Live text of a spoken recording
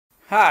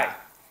Hi!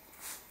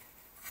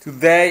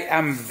 Today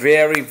I'm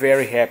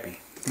very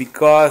happy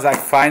because I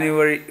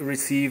finally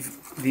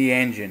received the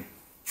engine.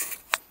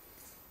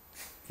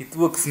 It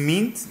looks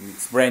mint,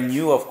 it's brand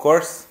new of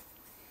course,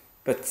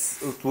 but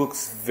it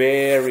looks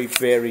very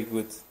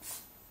good.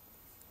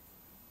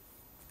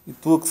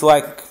 It looks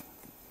like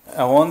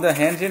a Honda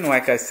engine,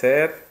 like I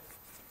said.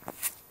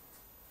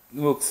 It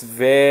looks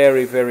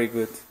very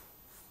good.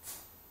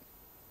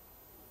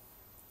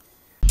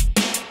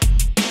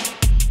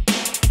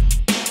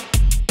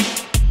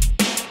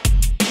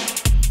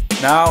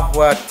 Now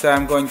what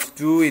I'm going to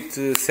do,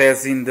 it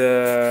says in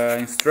the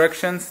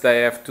instructions that I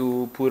have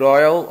to put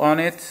oil on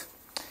it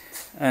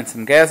and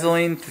some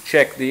gasoline to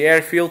check the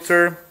air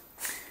filter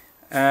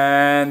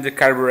and the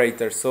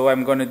carburetor. So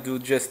I'm going to do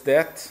just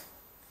that.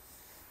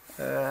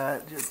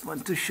 Just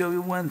want to show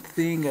you one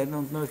thing. I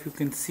don't know if you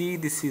can see.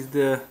 This is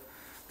the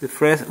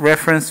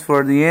reference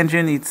for the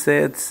engine. It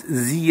says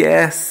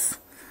ZS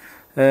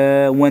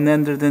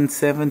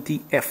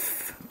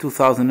 170F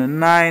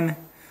 2009.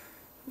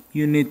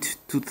 Unit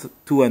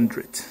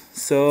 200.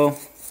 So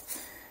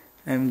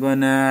I'm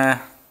gonna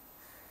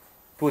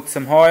put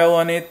some oil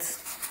on it,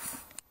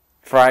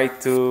 try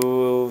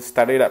to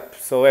start it up.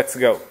 So let's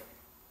go.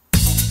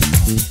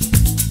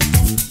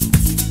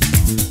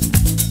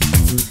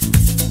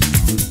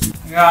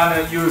 I'm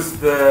gonna use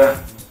the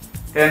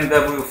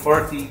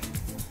 10W40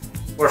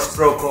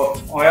 4-stroke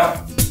oil.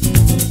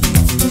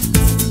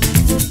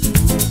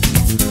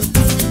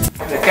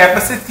 The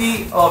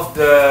capacity of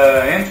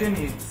the engine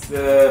is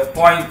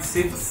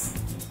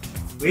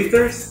 0.6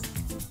 liters,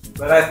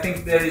 but I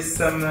think there is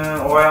some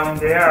oil in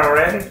there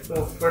already.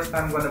 So first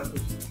I'm going to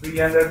put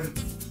 300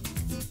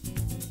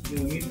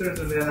 millimeters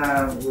and then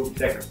I will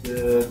check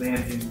the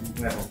engine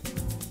level,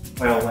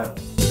 oil level.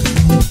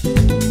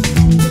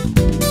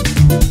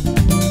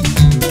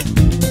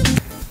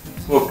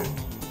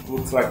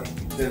 Looks like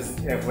it does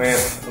have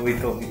a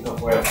little bit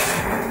of oil.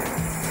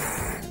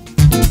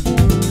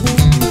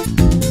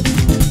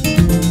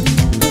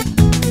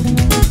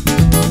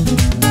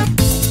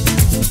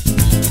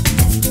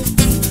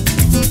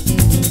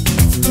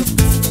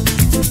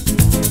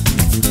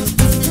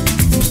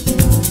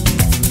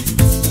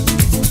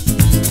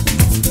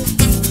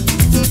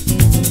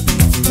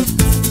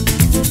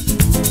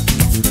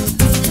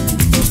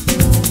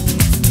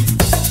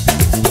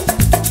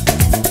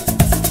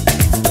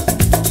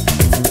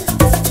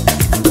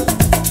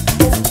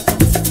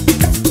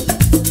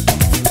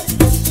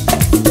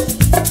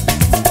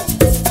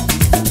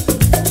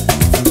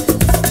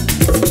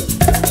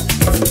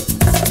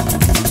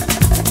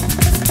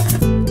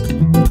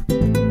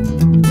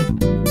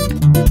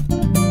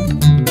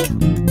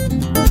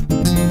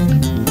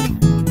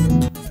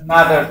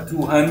 Another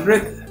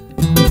 200.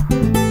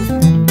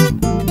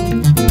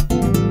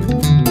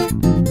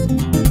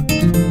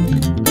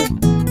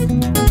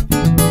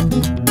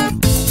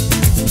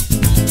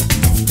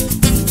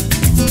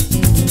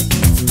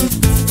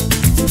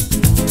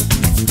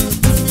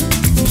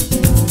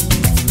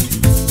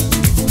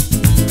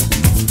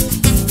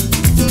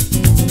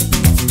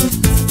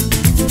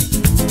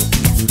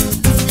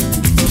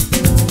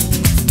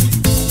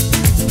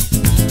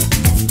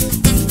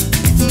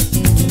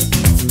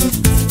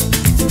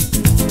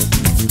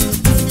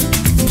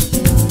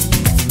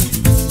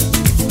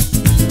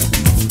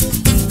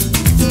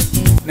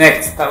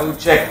 Next, I will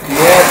check the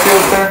air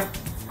filter.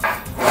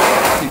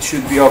 It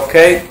should be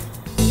okay.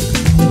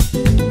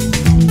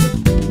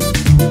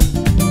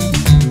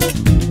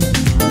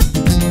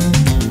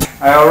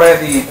 I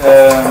already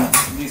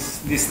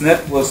this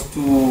nut was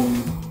too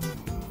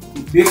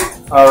big.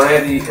 I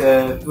already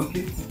took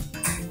it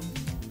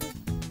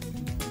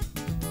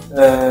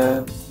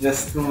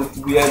just to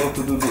be able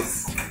to do this.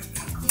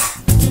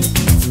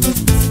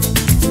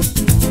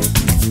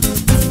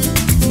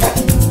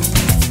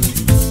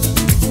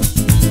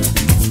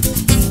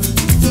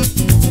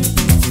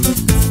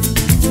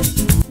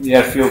 The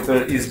air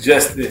filter is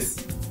just this.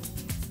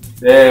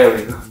 There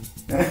we go.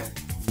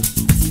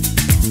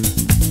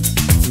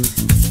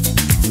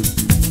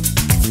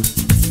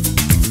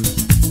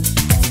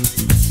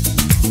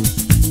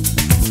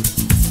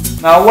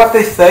 Now what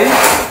they say is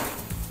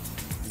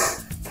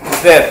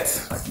that,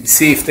 let me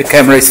see if the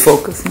camera is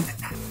focusing.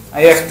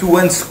 I have to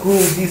unscrew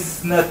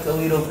this nut a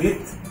little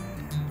bit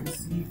to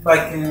see if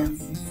I can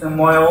see some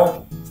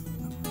oil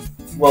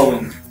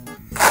flowing.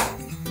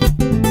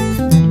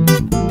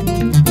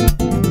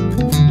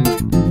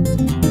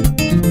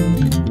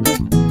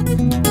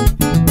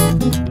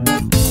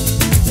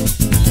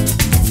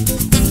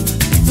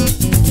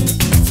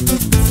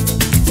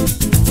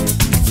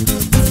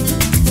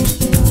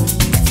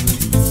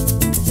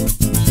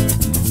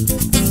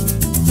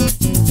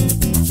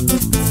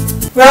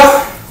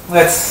 Well,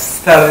 let's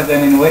start it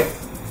anyway.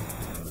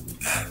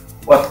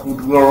 What could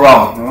go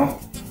wrong, no?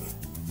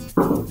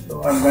 So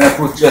I'm gonna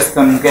put just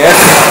some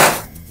gas.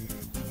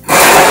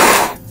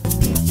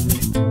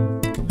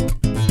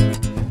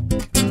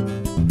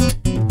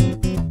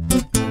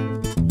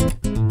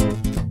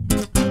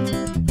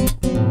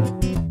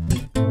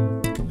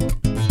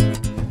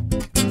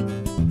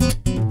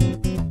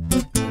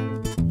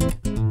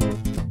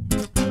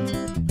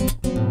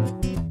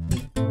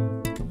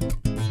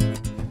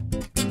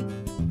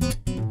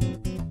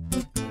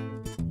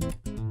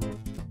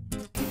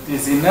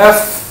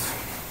 enough.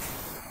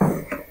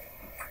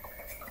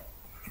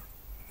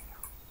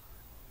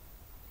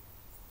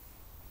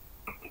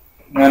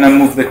 I'm gonna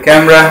move the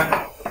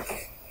camera.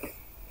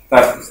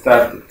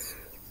 Start it.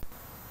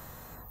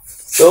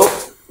 So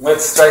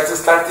let's try to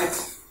start it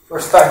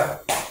first time.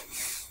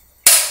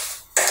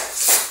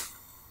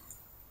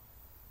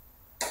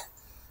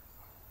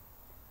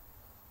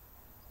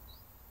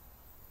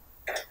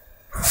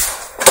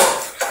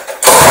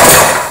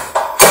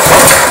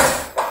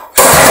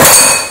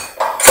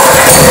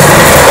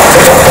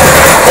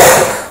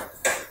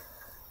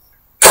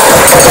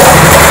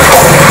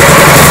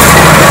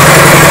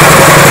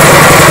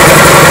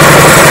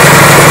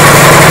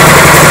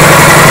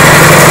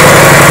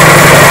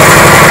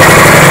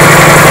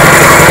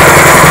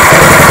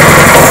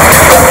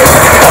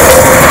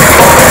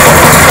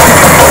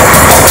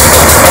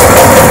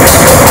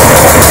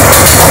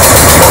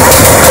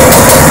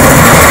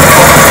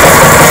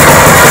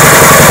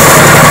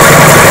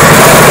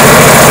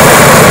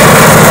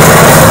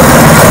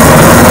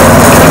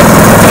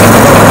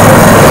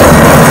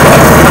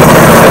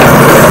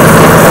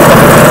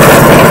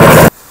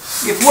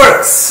 It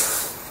works.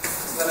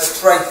 I'm gonna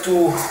try to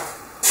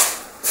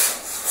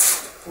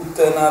put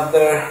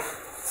another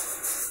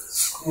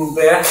screw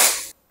there.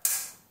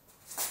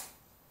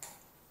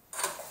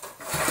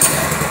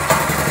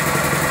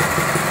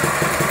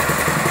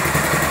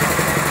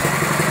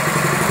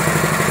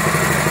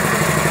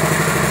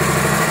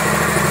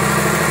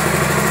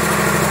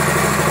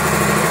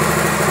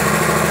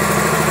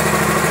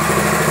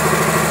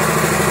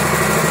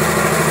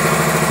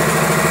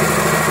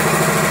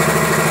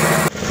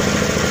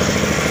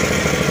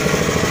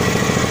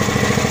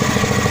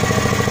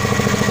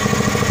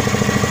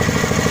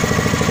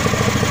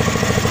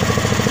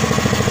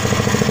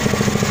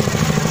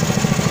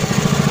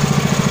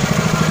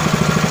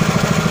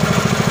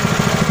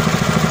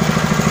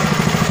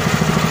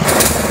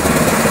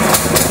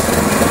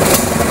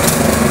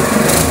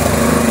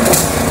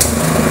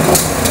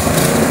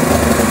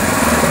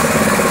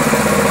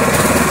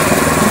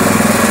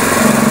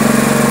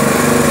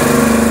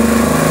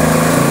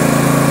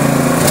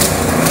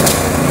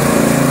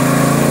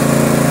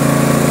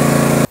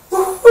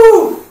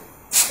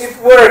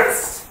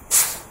 Works!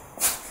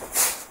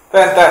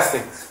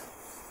 Fantastic!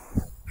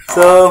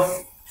 So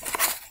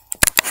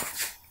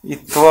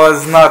it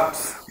was not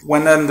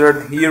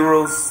 100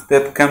 euros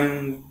that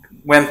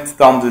went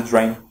down the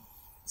drain.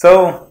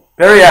 So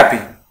very happy,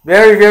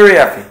 very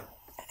happy.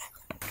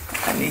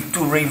 I need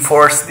to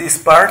reinforce this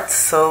part,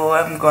 so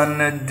I'm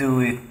gonna do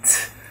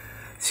it.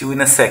 See you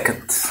in a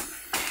second.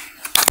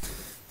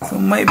 So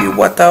maybe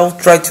what I'll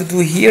try to do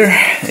here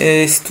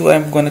is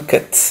I'm gonna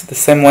cut the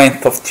same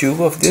length of tube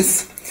of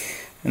this,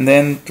 and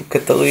then to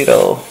cut a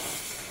little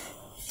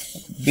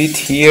bit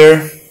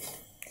here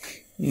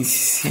and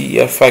see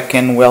if I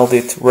can weld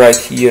it right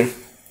here.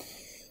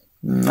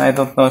 I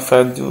don't know if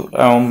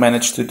I'll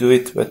manage to do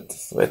it, but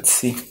let's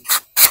see.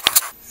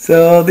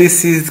 So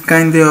this is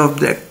kind of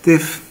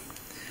objective,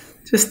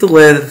 just to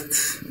let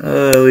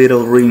a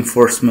little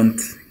reinforcement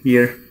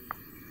here.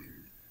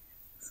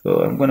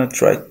 So I'm gonna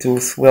try to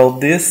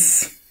weld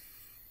this.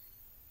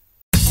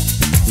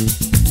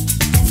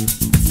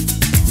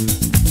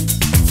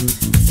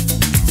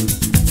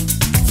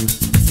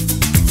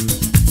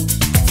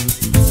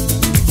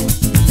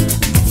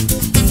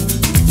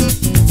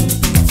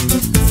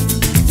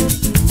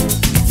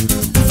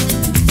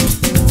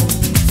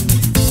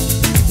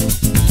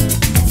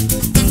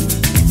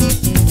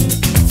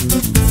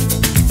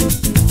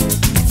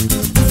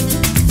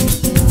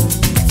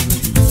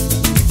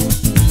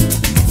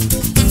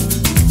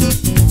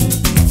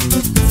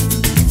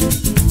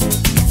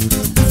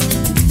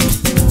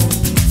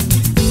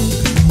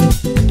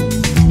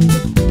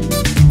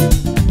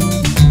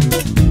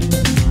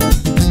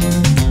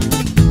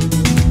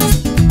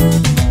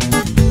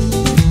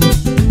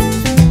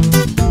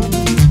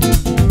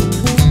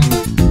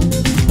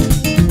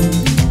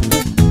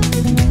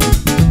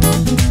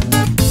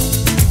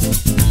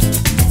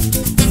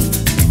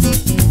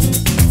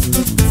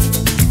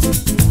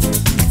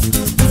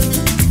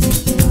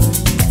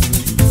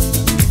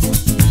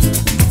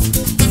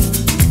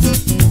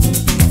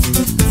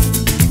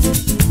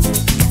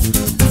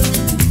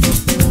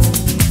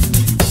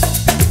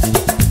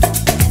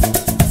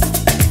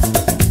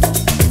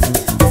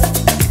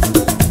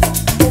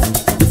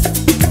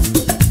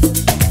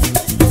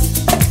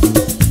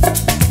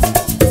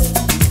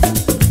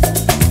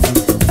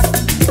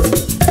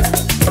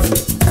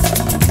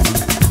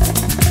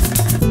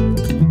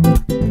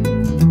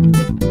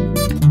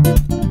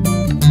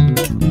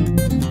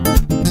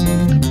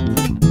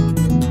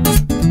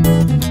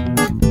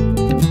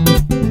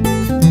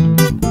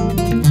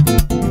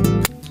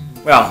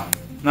 Well,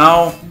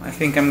 now I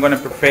think I'm gonna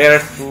prepare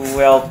to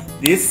weld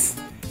this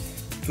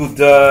to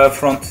the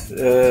front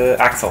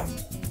axle.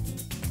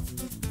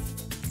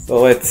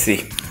 So let's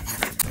see.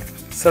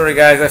 Sorry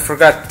guys, I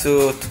forgot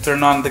to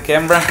turn on the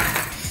camera.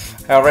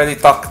 I already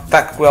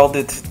tack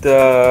welded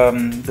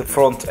the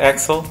front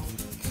axle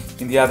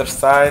in the other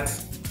side.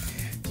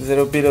 There's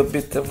a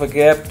bit of a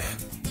gap.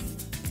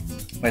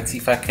 Let's see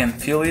if I can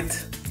feel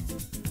it.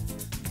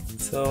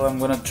 So I'm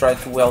gonna try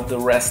to weld the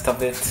rest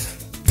of it.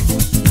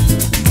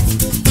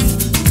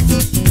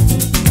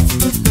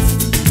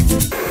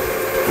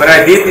 What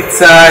I did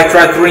is I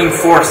tried to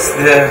reinforce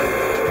this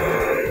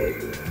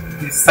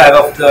side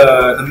of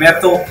the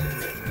metal,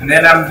 and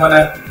then I'm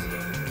gonna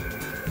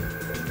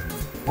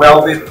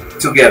weld it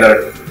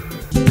together.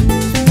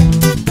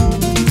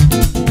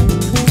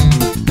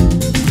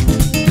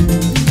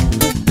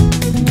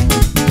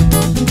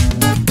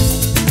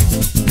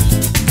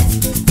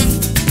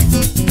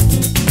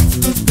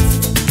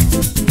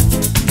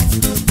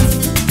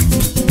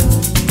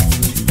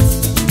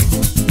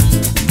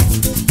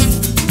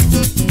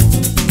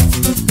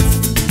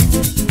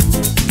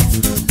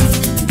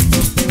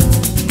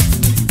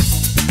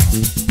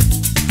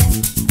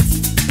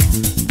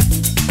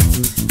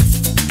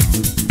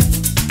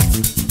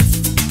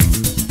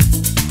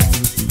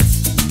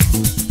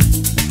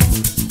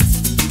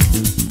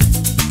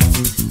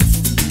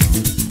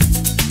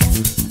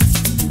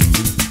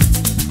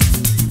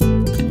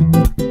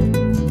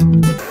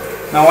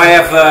 Now I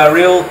have a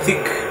real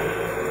thick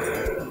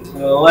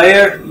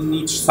layer in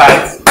each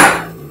side.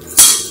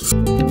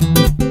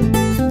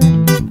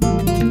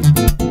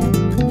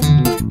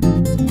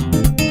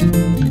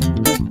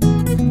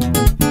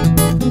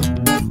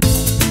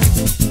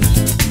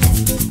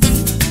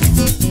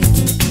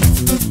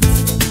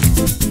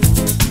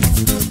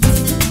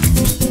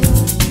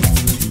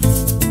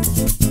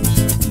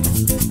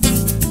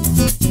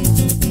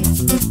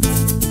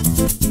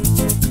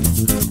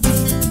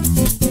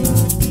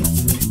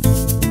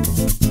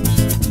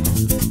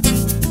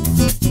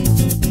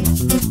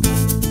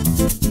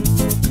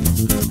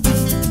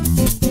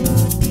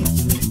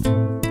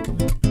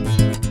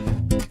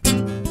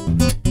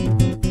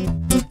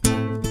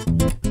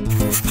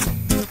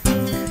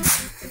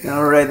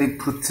 Already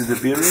put the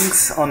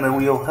bearings on the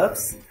wheel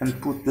hubs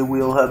and put the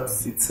wheel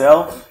hubs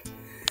itself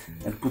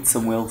and put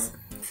some wheels.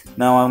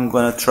 Now I'm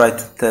gonna try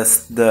to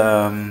test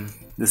the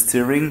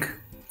steering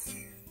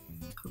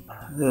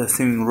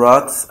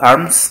rods,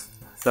 arms,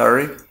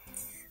 sorry,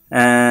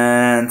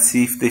 and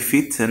see if they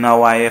fit. And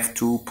now I have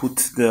to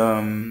put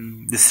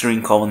the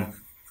steering column.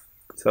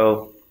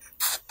 So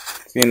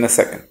see you in a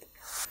second.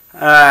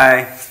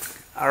 I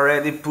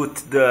already put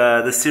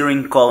the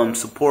steering column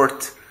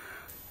support.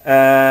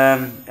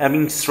 I've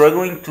been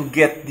struggling to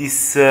get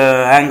this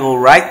angle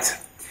right.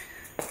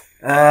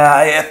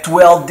 I had to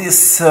weld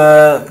this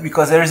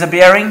because there is a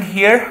bearing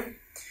here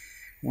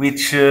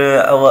which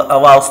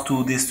allows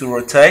this to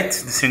rotate,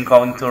 the steering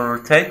column to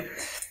rotate.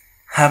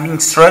 I've been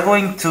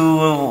struggling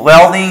to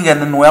welding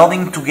and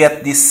unwelding to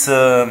get this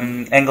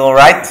angle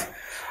right.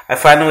 I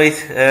finally,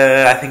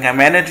 I think I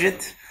managed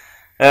it.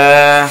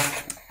 I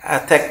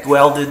tack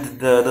welded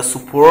the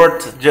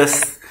support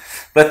just.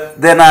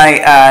 But then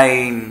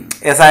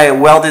as I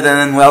welded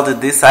and unwelded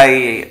this,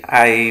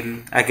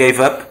 I gave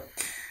up,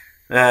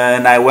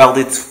 and I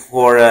welded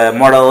for a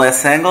more or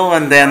less angle,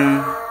 and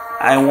then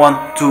I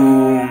want to.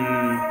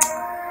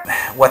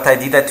 What I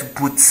did, I had to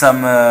put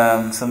some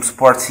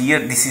supports here.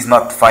 This is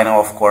not final,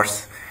 of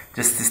course.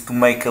 Just is to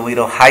make a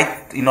little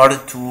height in order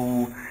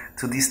to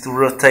this to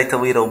rotate a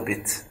little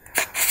bit.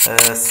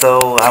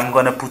 So I'm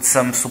gonna put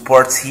some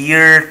supports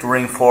here to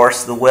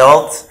reinforce the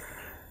weld.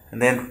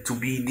 And then to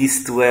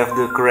have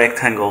the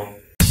correct angle.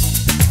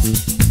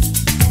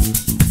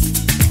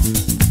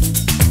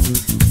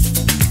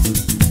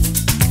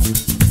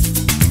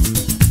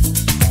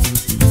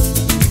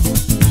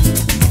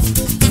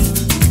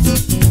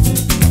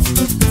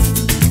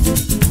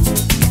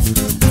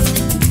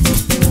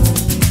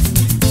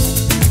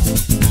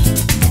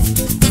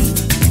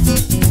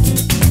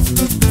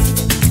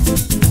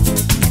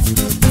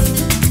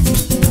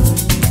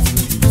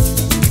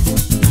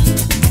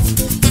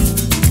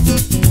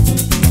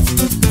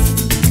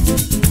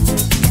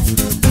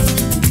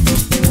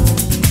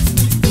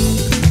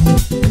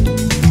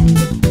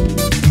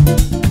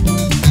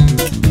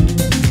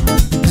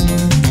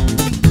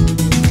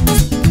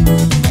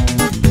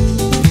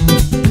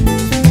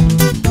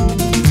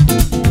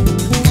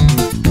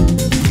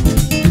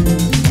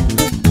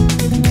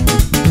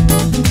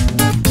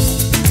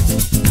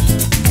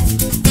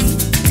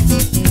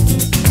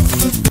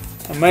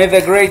 Made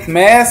a great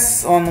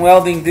mess on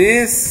welding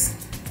this,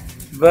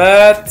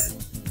 but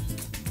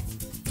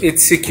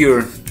it's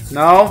secure.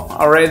 Now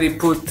already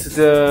put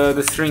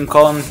the steering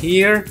column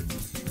here.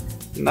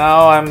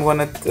 Now I'm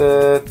gonna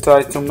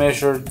try to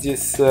measure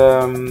this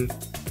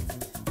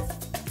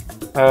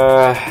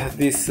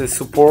these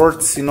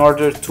supports in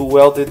order to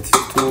weld it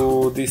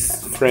to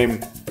this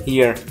frame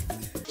here.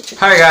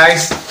 Hi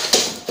guys,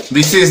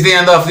 this is the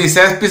end of this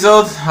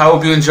episode. I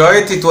hope you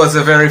enjoyed it. It was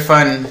a very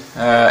fun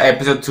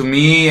episode to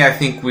me. I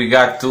think we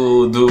got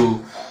to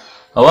do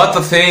a lot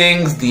of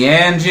things, the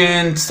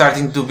engine,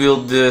 starting to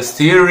build the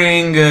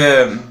steering.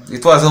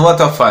 It was a lot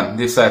of fun,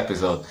 this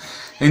episode.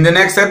 In the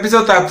next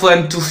episode I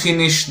plan to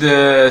finish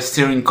the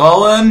steering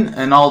column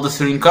and all the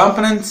steering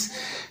components.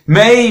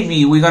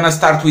 Maybe we're gonna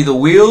start with the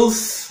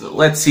wheels.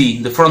 Let's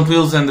see, the front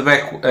wheels and the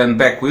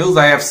back wheels.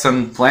 I have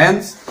some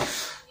plans.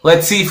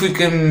 Let's see if we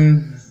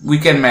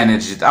can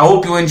manage it. I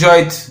hope you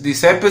enjoyed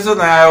this episode,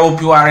 and I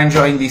hope you are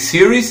enjoying this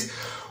series.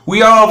 We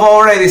have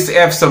already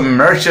have some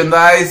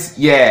merchandise.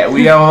 Yeah,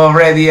 we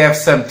already have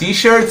some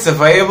t-shirts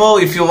available.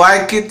 If you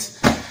like it,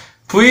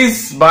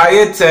 please buy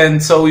it,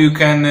 and so you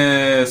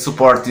can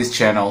support this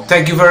channel.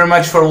 Thank you very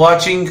much for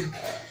watching.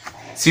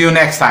 See you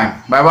next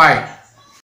time. Bye bye.